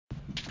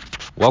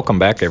Welcome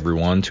back,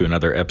 everyone, to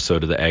another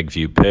episode of the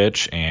AgView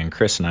Pitch. And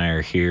Chris and I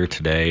are here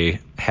today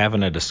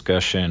having a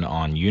discussion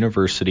on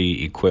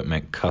university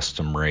equipment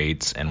custom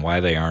rates and why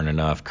they aren't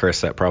enough.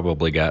 Chris, that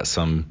probably got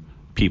some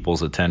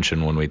people's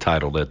attention when we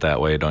titled it that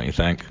way, don't you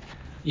think?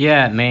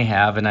 Yeah, it may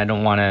have, and I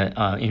don't want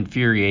to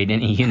infuriate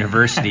any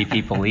university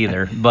people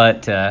either.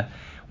 But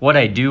what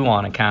I do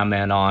want to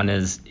comment on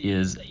is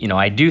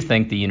I do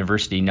think the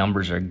university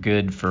numbers are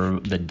good for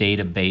the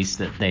database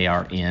that they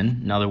are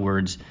in. In other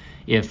words,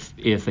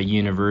 if a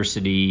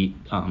university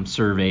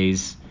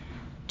surveys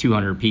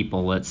 200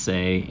 people, let's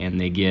say, and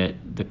they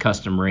get the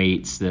custom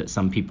rates that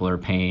some people are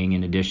paying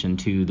in addition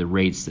to the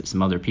rates that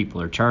some other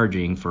people are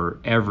charging for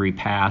every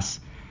pass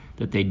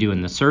that they do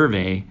in the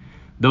survey,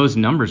 those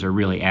numbers are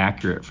really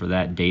accurate for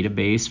that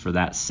database, for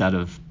that set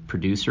of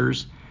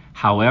producers.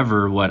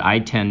 However, what I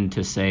tend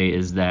to say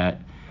is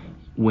that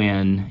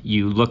when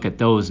you look at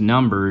those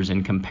numbers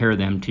and compare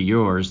them to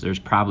yours, there's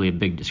probably a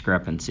big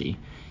discrepancy.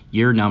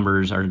 Your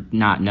numbers are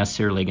not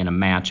necessarily going to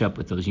match up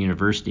with those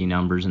university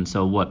numbers, and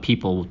so what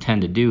people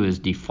tend to do is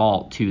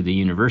default to the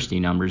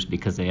university numbers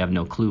because they have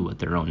no clue what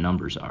their own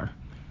numbers are.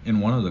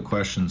 And one of the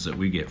questions that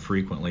we get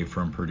frequently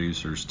from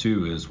producers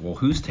too is, well,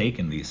 who's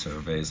taking these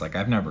surveys? Like,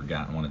 I've never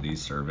gotten one of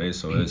these surveys.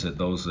 So is it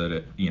those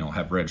that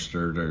have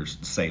registered or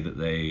say that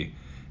they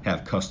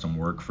have custom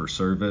work for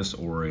service,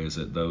 or is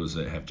it those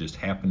that have just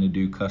happened to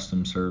do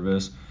custom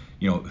service?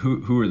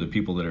 Who are the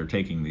people that are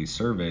taking these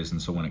surveys?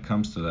 And so when it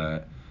comes to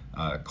that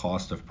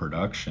cost of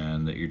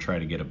production that you're trying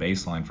to get a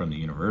baseline from the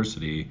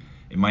university,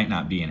 it might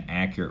not be an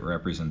accurate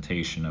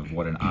representation of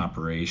what an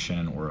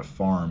operation or a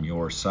farm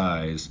your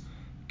size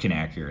can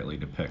accurately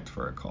depict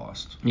for a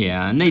cost.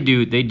 Yeah, and they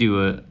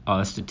do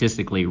a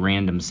statistically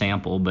random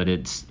sample, but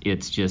it's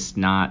just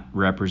not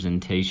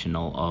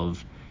representational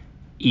of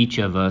each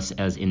of us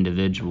as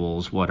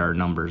individuals, what our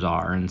numbers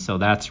are. And so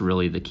that's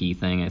really the key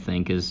thing, I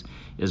think, is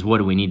what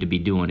do we need to be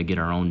doing to get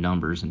our own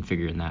numbers and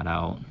figuring that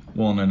out.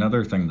 Well, and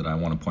another thing that I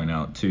want to point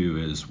out too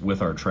is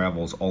with our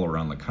travels all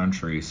around the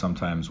country,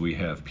 sometimes we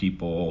have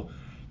people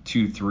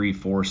 2, 3,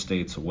 4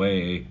 states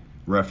away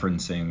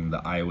referencing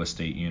the Iowa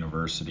State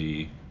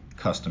University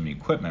custom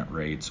equipment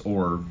rates,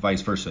 or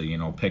vice versa,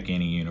 pick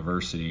any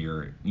university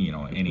or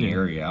any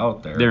area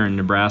out there. They're in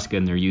Nebraska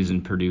and they're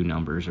using Purdue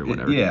numbers or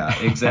whatever. Yeah,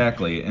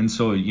 exactly. And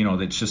so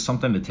that's just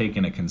something to take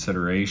into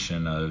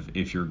consideration of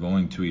if you're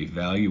going to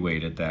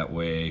evaluate it that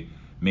way,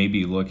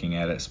 maybe looking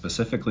at it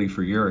specifically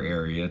for your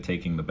area,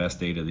 taking the best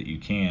data that you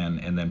can,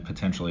 and then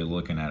potentially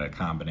looking at a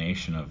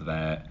combination of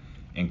that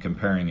and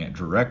comparing it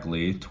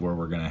directly to where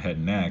we're going to head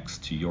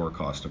next to your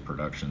cost of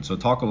production. So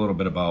talk a little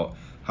bit about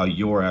how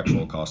your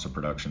actual cost of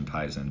production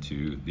ties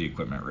into the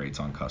equipment rates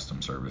on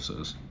custom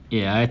services.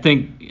 Yeah, I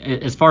think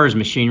as far as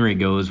machinery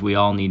goes, we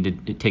all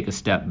need to take a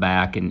step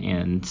back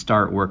and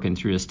start working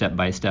through a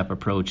step-by-step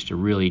approach to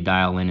really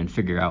dial in and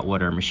figure out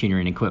what our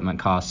machinery and equipment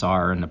costs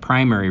are. And the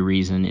primary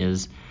reason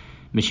is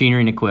machinery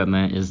and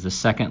equipment is the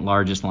second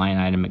largest line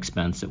item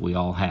expense that we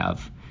all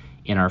have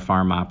in our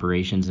farm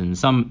operations. And in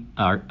some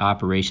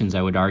operations,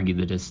 I would argue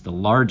that it's the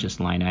largest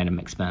line item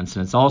expense,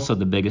 and it's also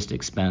the biggest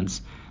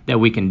expense that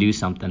we can do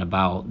something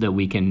about, that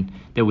we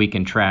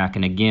can track.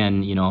 And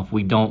again, if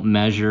we don't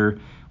measure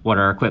what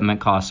our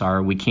equipment costs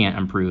are, we can't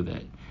improve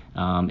it,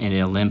 and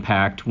it'll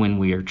impact when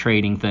we are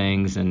trading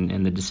things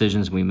and the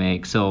decisions we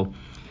make. So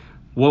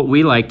what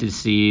we like to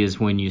see is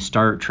when you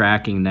start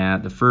tracking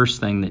that, the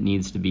first thing that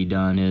needs to be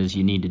done is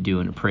you need to do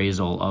an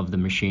appraisal of the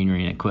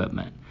machinery and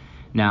equipment.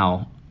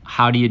 Now,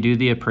 how do you do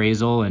the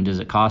appraisal, and does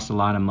it cost a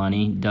lot of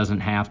money? It doesn't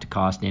have to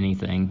cost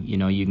anything.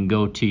 You can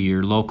go to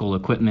your local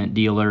equipment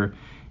dealer,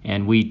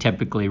 and we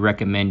typically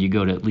recommend you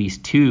go to at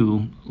least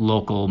 2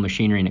 local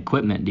machinery and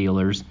equipment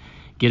dealers.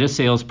 Get a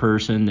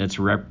salesperson that's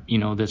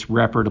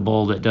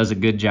reputable, that does a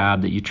good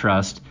job, that you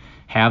trust.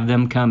 Have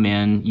them come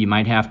in. You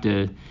might have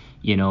to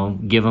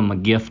give them a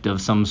gift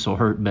of some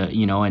sort, but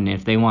and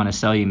if they want to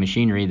sell you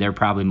machinery, they're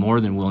probably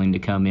more than willing to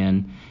come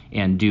in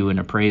and do an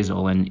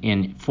appraisal.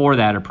 And for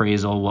that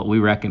appraisal, what we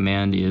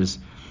recommend is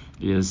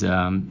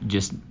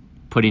just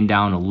putting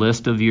down a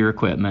list of your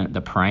equipment,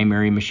 the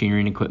primary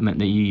machinery and equipment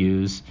that you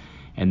use,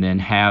 and then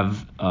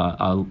have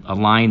a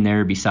line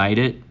there beside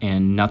it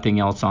and nothing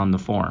else on the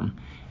form.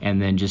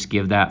 And then just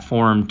give that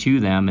form to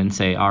them and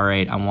say, all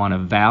right, I want a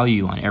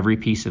value on every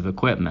piece of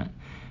equipment.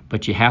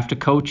 But you have to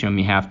coach them.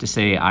 You have to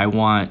say, I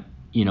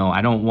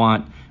don't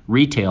want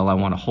retail, I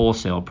want a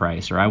wholesale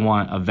price, or I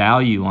want a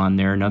value on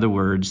there. In other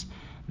words,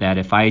 that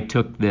if I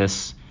took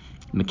this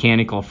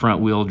mechanical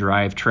front wheel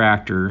drive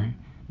tractor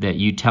that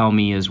you tell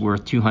me is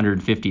worth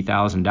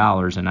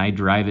 $250,000 and I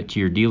drive it to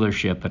your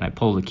dealership and I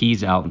pull the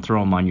keys out and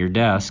throw them on your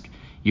desk,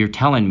 you're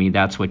telling me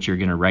that's what you're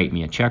going to write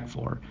me a check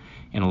for.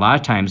 And a lot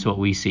of times what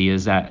we see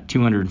is that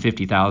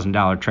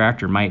 $250,000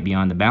 tractor might be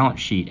on the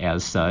balance sheet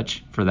as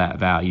such for that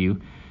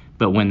value,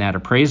 but when that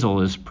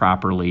appraisal is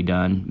properly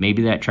done,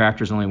 maybe that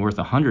tractor is only worth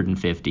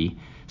 $150,000.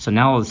 So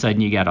now all of a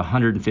sudden you got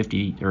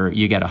 $150,000 or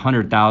you got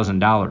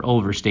 $100,000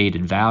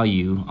 overstated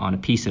value on a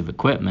piece of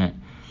equipment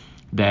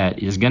that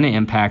is going to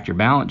impact your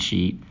balance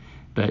sheet.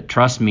 But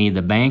trust me,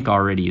 the bank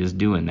already is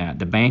doing that.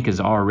 The bank is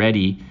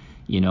already,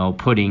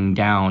 putting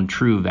down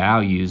true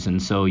values.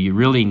 And so you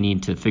really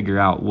need to figure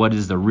out what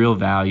is the real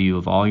value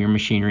of all your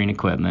machinery and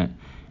equipment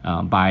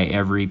by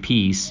every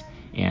piece,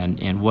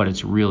 and what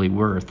it's really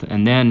worth.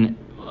 And then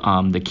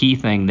the key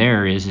thing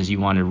there is you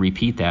want to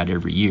repeat that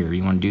every year.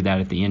 You want to do that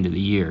at the end of the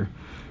year.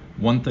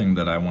 One thing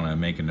that I want to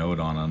make a note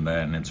on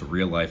that, and it's a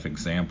real life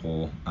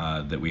example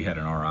that we had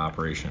in our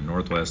operation in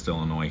Northwest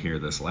Illinois here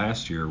this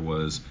last year,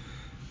 was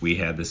we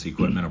had this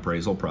equipment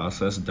appraisal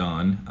process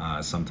done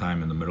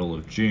sometime in the middle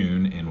of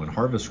June, and when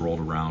harvest rolled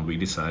around, we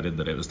decided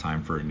that it was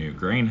time for a new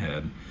grain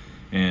head.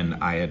 And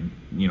I had,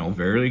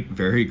 very,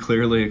 very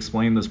clearly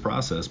explained this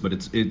process, but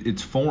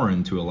it's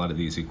foreign to a lot of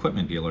these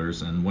equipment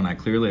dealers. And when I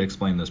clearly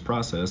explained this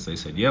process, they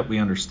said, "Yep, we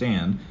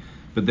understand."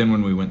 But then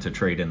when we went to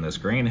trade in this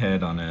grain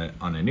head on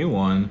a new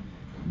one,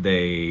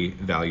 they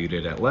valued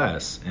it at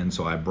less. And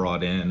so I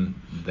brought in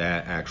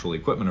that actual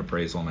equipment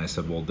appraisal, and I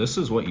said, "Well, this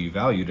is what you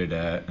valued it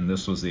at, and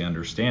this was the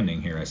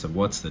understanding here." I said,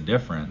 "What's the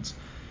difference?"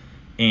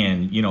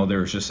 And there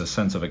was just a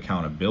sense of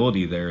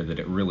accountability there that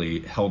it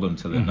really held them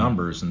to the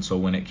numbers. And so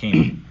when it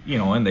came,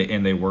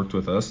 and they worked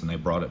with us, and they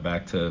brought it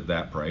back to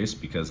that price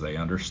because they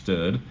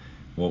understood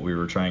what we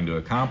were trying to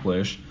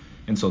accomplish.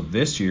 And so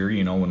this year,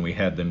 when we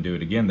had them do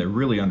it again, they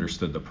really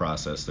understood the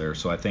process there.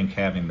 So I think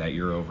having that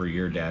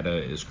year-over-year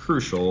data is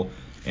crucial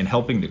in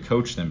helping to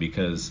coach them,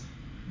 because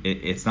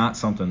it's not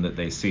something that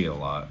they see a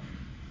lot.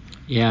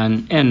 Yeah,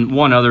 and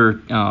one other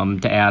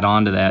to add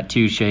on to that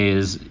too, Shay,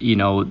 is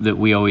that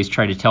we always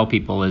try to tell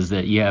people is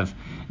that you have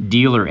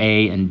dealer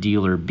A and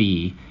dealer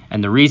B.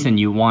 And the reason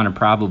you want to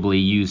probably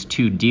use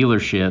two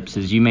dealerships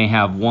is you may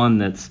have one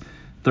that's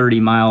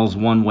 30 miles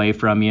one way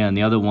from you and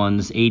the other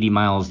one's 80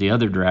 miles the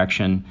other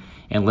direction.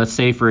 And let's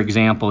say, for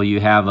example, you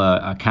have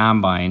a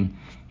combine,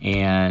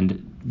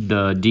 and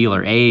the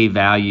dealer A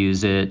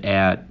values it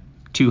at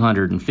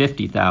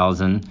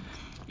 $250,000,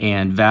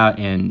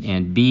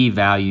 and B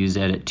values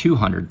it at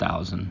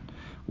 $200,000.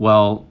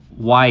 Well,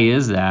 why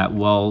is that?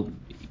 Well,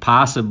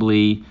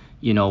 possibly,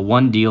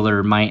 one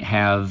dealer might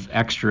have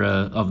extra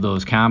of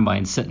those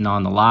combines sitting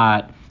on the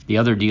lot. The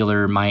other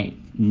dealer might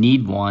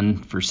need one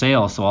for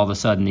sale, so all of a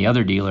sudden the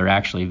other dealer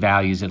actually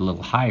values it a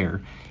little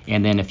higher.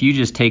 And then if you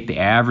just take the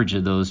average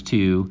of those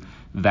two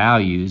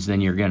values, then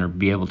you're going to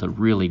be able to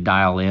really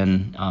dial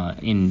in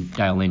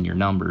your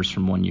numbers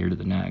from one year to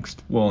the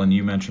next. Well, and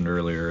you mentioned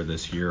earlier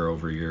this year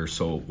over year.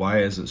 So why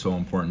is it so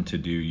important to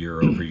do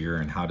year over year,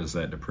 and how does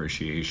that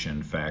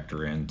depreciation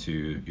factor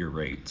into your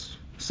rates?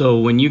 So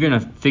when you're going to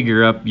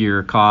figure up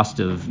your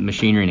cost of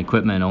machinery and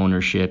equipment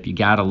ownership, you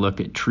got to look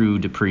at true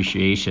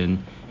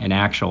depreciation and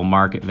actual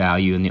market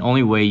value. And the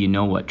only way you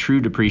know what true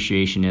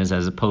depreciation is,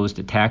 as opposed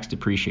to tax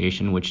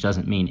depreciation, which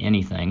doesn't mean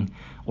anything,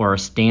 or a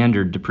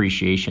standard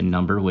depreciation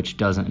number, which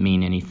doesn't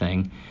mean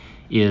anything,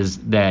 is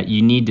that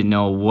you need to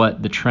know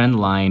what the trend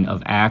line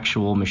of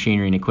actual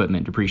machinery and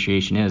equipment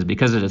depreciation is.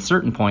 Because at a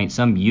certain point,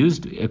 some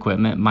used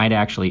equipment might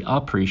actually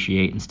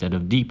appreciate instead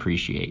of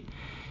depreciate.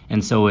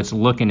 And so it's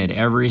looking at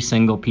every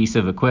single piece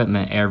of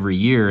equipment every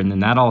year, and then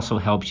that also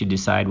helps you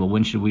decide, well,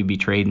 when should we be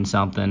trading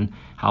something?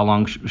 How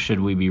long should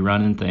we be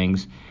running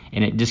things?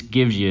 And it just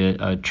gives you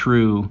a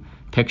true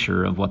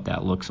picture of what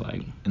that looks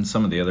like. And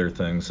some of the other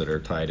things that are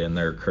tied in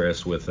there,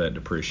 Chris, with that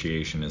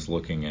depreciation is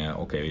looking at,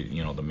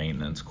 the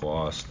maintenance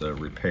cost, the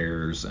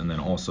repairs, and then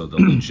also the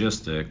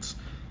logistics.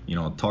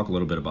 Talk a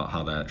little bit about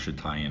how that should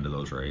tie into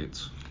those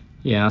rates.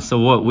 Yeah, so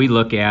what we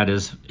look at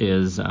is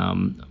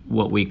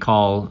what we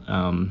call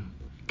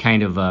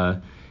kind of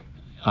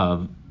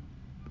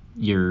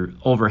your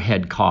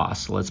overhead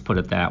costs, let's put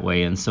it that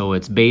way. And so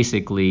it's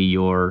basically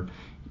your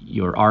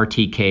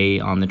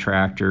RTK on the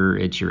tractor,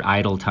 it's your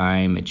idle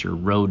time, it's your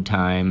road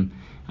time.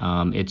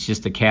 It's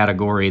just a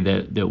category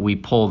that we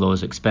pull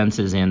those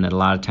expenses in that a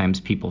lot of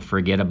times people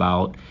forget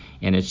about,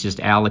 and it's just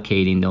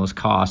allocating those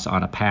costs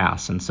on a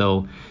pass. And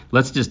so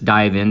let's just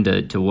dive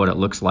into what it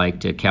looks like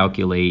to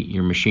calculate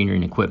your machinery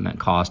and equipment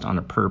cost on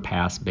a per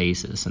pass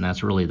basis. And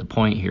that's really the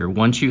point here.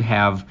 Once you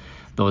have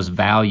those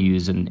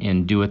values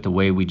and do it the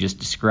way we just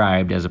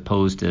described, as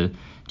opposed to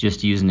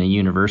just using a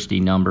university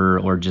number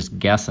or just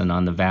guessing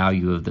on the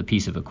value of the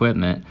piece of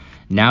equipment,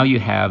 now you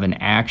have an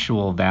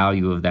actual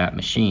value of that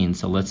machine.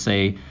 So let's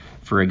say,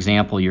 for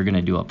example, you're going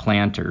to do a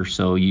planter.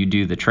 So you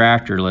do the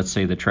tractor, let's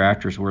say the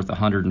tractor's worth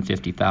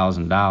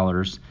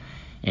 $150,000,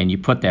 and you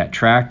put that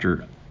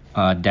tractor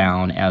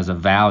down as a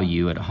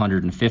value at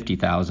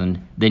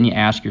 $150,000. Then you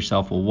ask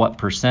yourself, well, what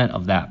percent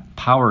of that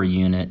power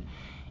unit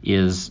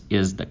is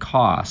the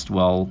cost?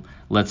 Well,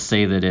 let's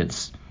say that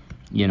it's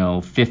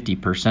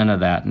 50% of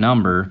that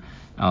number,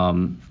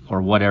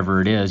 or whatever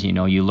it is.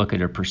 You look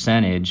at a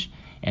percentage,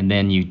 and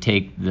then you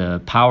take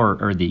the power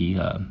or the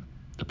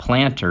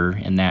planter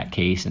in that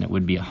case, and it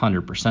would be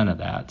 100% of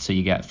that. So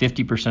you got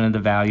 50% of the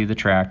value of the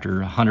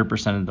tractor,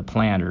 100% of the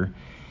planter,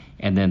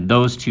 and then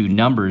those two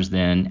numbers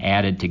then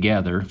added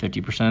together,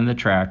 50% of the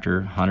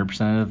tractor,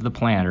 100% of the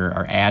planter,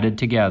 are added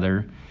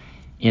together,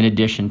 in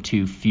addition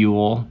to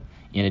fuel,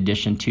 in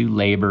addition to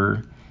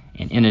labor,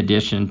 and in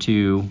addition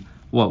to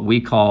what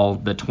we call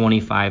the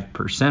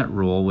 25%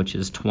 rule, which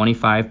is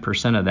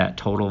 25% of that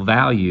total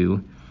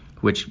value,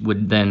 which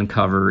would then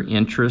cover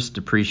interest,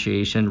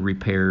 depreciation,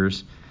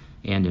 repairs,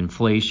 and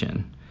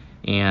inflation.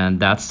 And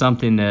that's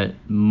something that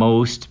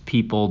most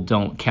people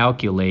don't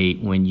calculate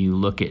when you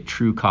look at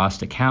true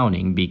cost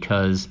accounting,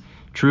 because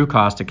true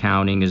cost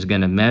accounting is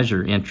going to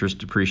measure interest,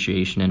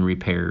 depreciation, and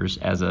repairs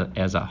as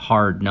a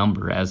hard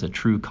number, as a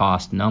true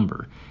cost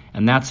number.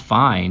 And that's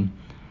fine.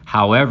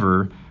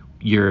 However,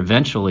 you're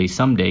eventually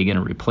someday going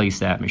to replace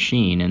that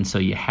machine, and so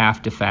you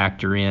have to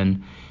factor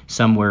in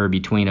somewhere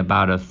between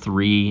about a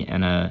 3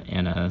 and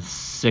a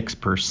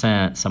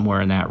 6%,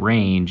 somewhere in that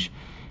range,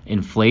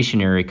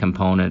 inflationary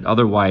component.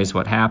 Otherwise,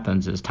 what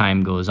happens as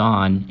time goes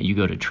on, you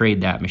go to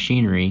trade that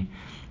machinery,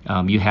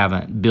 you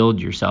haven't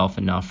billed yourself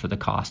enough for the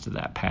cost of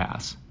that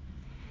pass.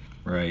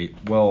 Right.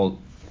 Well,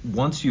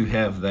 once you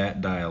have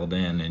that dialed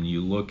in and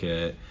you look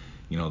at,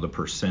 the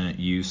percent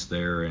use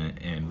there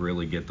and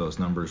really get those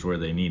numbers where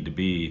they need to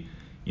be,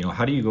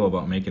 how do you go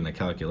about making the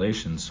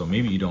calculations? So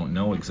maybe you don't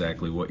know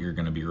exactly what you're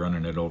going to be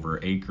running it over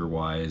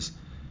acre-wise.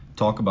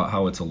 Talk about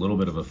how it's a little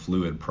bit of a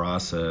fluid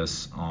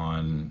process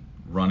on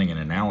running an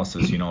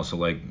analysis, so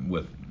like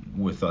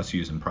with us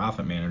using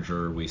Profit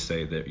Manager, we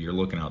say that you're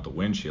looking out the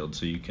windshield,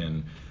 so you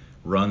can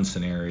run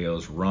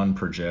scenarios, run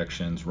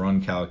projections,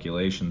 run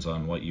calculations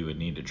on what you would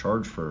need to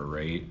charge for a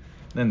rate.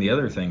 And then the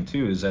other thing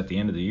too is at the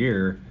end of the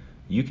year,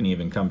 you can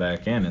even come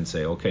back in and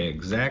say, okay,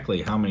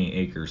 exactly how many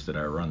acres did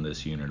I run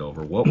this unit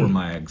over? What were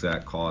my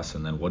exact costs?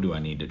 And then what do I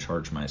need to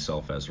charge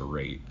myself as a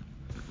rate?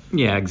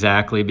 Yeah,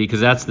 exactly,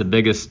 because that's the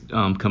biggest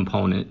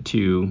component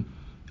to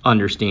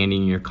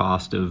understanding your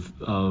cost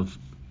of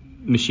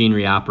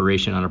machinery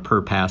operation on a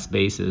per pass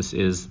basis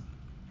is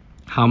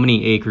how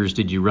many acres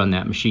did you run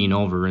that machine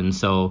over. And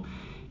so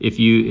if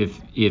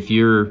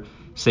you're,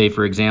 say,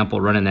 for example,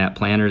 running that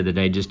planter that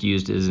I just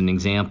used as an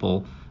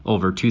example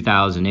over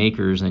 2,000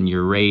 acres and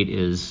your rate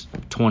is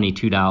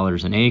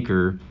 $22 an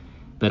acre,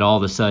 but all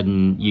of a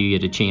sudden you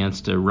get a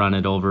chance to run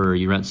it over, or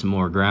you rent some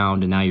more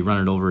ground, and now you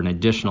run it over an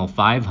additional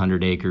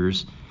 500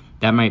 acres,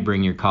 that might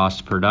bring your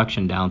cost of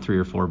production down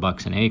 $3 or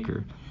 $4 an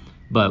acre.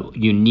 But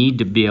you need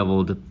to be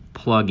able to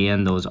plug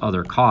in those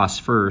other costs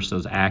first,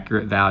 those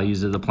accurate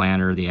values of the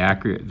planter, the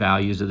accurate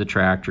values of the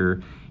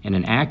tractor, and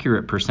an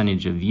accurate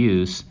percentage of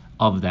use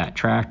of that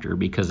tractor,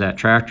 because that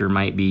tractor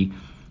might be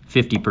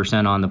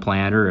 50% on the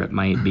planter, it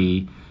might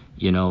be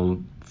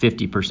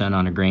 50%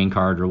 on a grain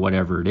cart or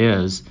whatever it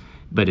is,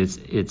 but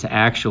it's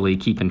actually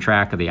keeping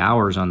track of the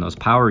hours on those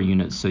power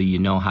units, so you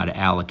know how to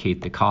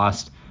allocate the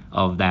cost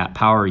of that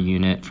power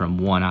unit from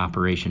one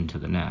operation to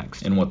the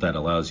next. And what that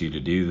allows you to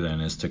do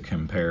then is to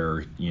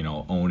compare,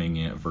 owning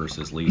it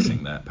versus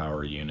leasing that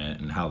power unit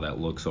and how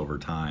that looks over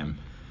time.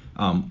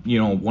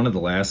 One of the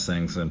last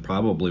things, and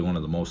probably one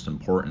of the most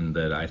important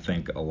that I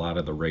think a lot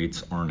of the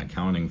rates aren't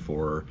accounting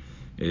for,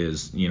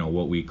 is,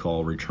 what we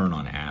call return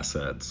on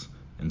assets.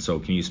 And so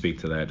can you speak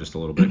to that just a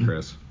little bit,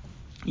 Chris?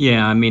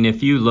 Yeah, I mean,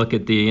 if you look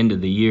at the end of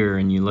the year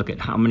and you look at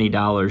how many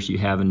dollars you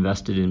have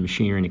invested in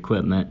machinery and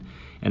equipment,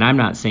 and I'm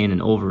not saying an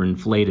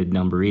overinflated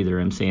number either,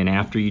 I'm saying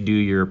after you do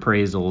your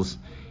appraisals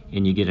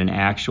and you get an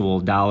actual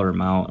dollar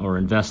amount or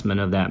investment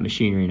of that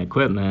machinery and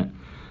equipment,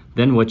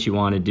 then what you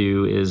want to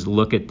do is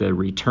look at the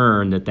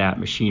return that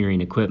machinery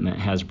and equipment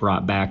has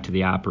brought back to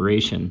the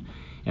operation.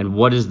 And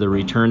what is the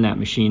return that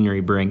machinery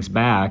brings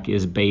back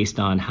is based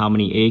on how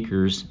many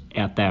acres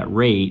at that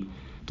rate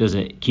does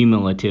it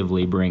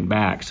cumulatively bring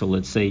back. So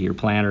let's say your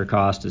planter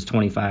cost is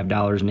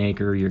 $25 an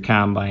acre, your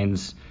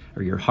combines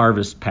or your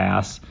harvest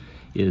pass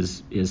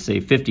is say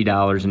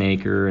 $50 an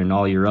acre, and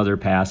all your other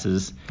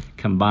passes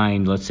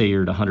combined, let's say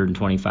you're at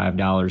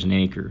 $125 an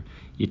acre.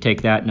 You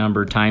take that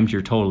number times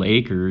your total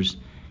acres,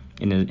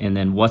 and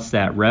then what's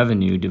that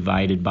revenue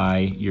divided by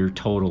your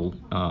total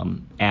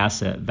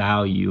asset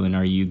value, and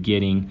are you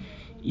getting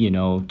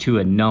to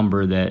a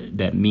number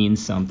that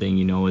means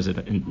something? Is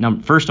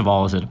it first of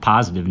all, is it a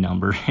positive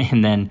number?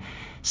 And then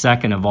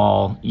second of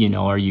all,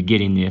 are you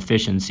getting the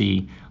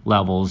efficiency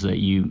levels that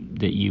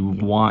you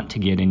want to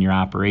get in your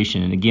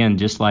operation? And again,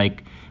 just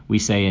like we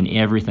say in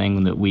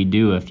everything that we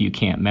do, if you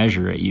can't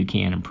measure it, you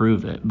can't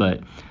improve it.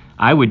 But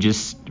I would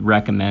just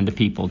recommend to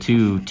people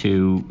to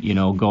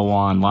go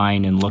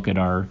online and look at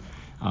our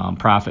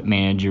Profit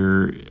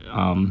Manager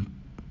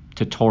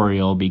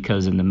tutorial,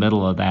 because in the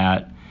middle of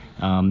that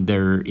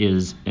there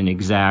is an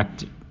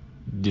exact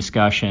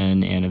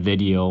discussion and a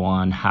video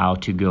on how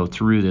to go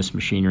through this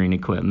machinery and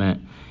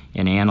equipment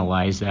and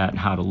analyze that and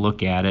how to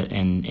look at it.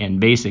 And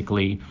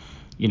basically,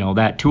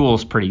 that tool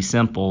is pretty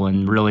simple,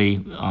 and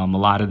really a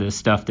lot of this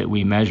stuff that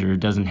we measure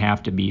doesn't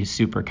have to be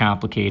super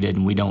complicated,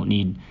 and we don't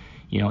need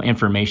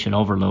information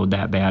overload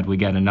that bad. We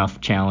got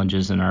enough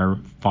challenges in our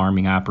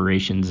farming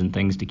operations and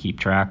things to keep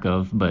track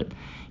of. But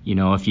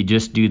if you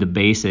just do the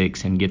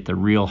basics and get the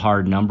real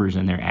hard numbers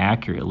in there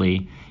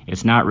accurately,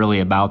 it's not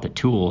really about the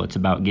tool, it's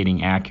about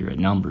getting accurate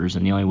numbers.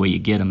 And the only way you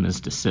get them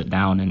is to sit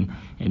down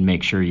and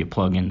make sure you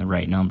plug in the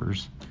right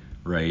numbers.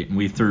 Right, and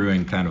we threw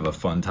in kind of a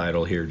fun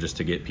title here just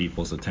to get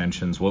people's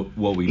attentions.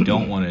 What we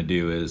don't want to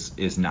do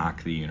is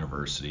knock the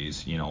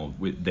universities.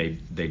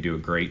 They do a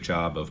great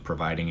job of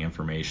providing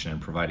information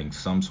and providing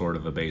some sort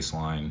of a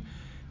baseline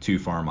to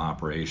farm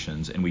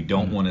operations, and we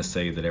don't want to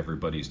say that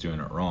everybody's doing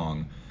it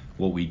wrong.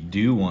 What we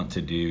do want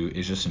to do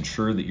is just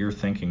ensure that you're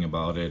thinking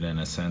about it in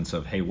a sense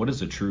of, hey, what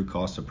is the true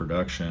cost of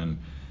production,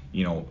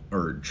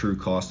 or true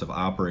cost of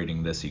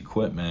operating this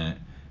equipment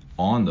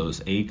on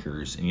those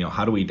acres, and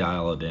how do we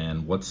dial it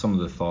in? What's some of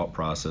the thought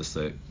process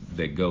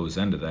that goes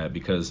into that?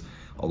 Because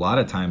a lot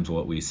of times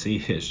what we see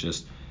is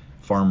just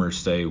farmers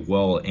say,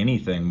 well,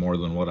 anything more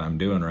than what I'm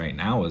doing right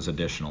now is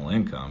additional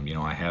income.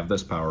 I have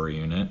this power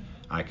unit,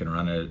 I can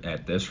run it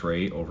at this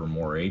rate over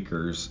more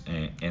acres,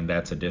 and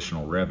that's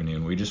additional revenue.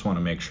 And we just want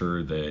to make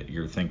sure that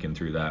you're thinking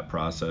through that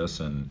process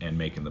and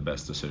making the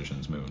best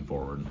decisions moving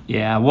forward.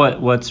 Yeah,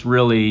 what's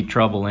really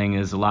troubling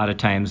is a lot of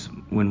times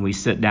when we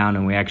sit down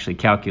and we actually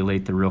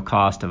calculate the real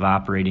cost of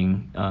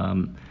operating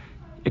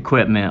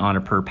equipment on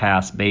a per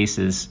pass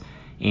basis,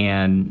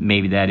 and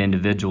maybe that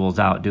individual's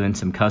out doing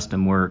some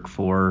custom work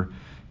for,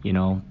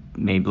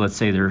 maybe let's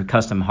say they're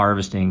custom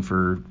harvesting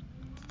for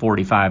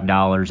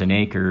 $45 an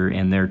acre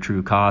and their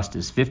true cost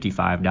is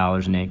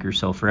 $55 an acre.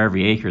 So for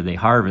every acre they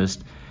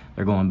harvest,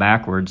 they're going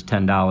backwards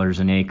 $10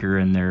 an acre,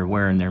 and they're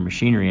wearing their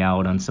machinery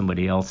out on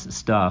somebody else's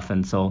stuff.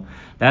 And so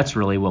that's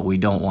really what we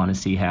don't want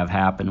to see have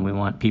happen. We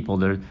want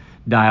people to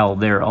dial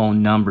their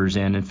own numbers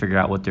in and figure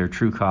out what their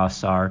true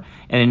costs are.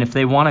 And if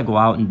they want to go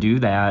out and do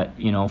that,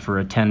 for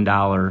a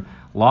 $10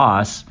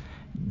 loss,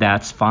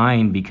 that's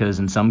fine, because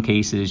in some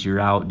cases you're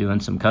out doing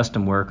some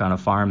custom work on a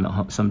farm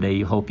that someday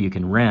you hope you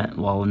can rent.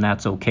 Well, and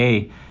that's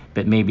okay,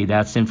 but maybe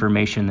that's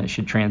information that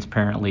should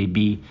transparently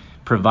be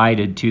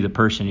provided to the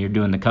person you're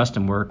doing the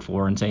custom work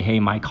for, and say, hey,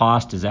 my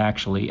cost is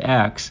actually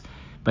X,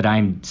 but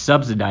I'm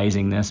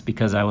subsidizing this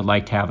because I would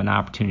like to have an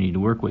opportunity to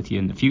work with you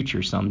in the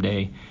future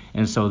someday.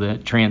 And so the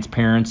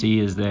transparency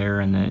is there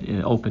and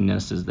the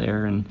openness is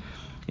there. And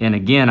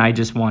again, I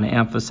just want to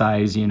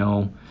emphasize,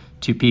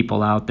 to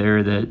people out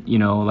there that,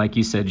 like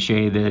you said,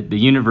 Shay, that the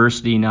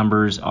university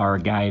numbers are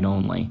guide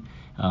only.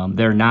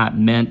 They're not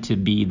meant to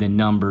be the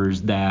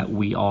numbers that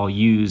we all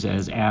use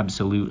as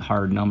absolute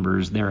hard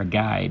numbers. They're a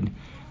guide.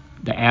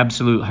 The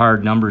absolute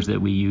hard numbers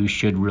that we use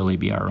should really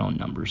be our own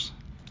numbers.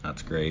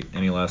 That's great.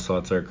 Any last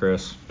thoughts there,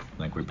 Chris?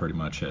 I think we pretty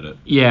much hit it.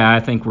 Yeah,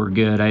 I think we're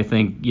good. I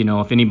think,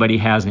 if anybody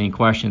has any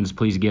questions,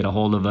 please get a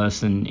hold of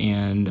us.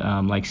 And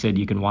like I said,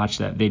 you can watch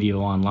that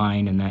video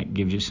online, and that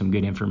gives you some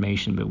good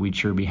information. But we'd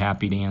sure be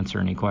happy to answer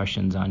any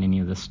questions on any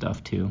of this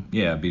stuff, too.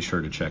 Yeah, be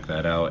sure to check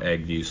that out,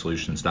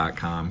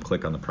 agviewsolutions.com.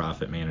 Click on the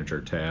Profit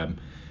Manager tab.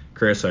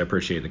 Chris, I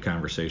appreciate the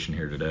conversation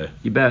here today.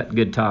 You bet.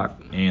 Good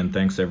talk. And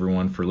thanks,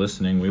 everyone, for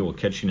listening. We will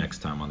catch you next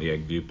time on the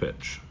AgView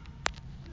Pitch.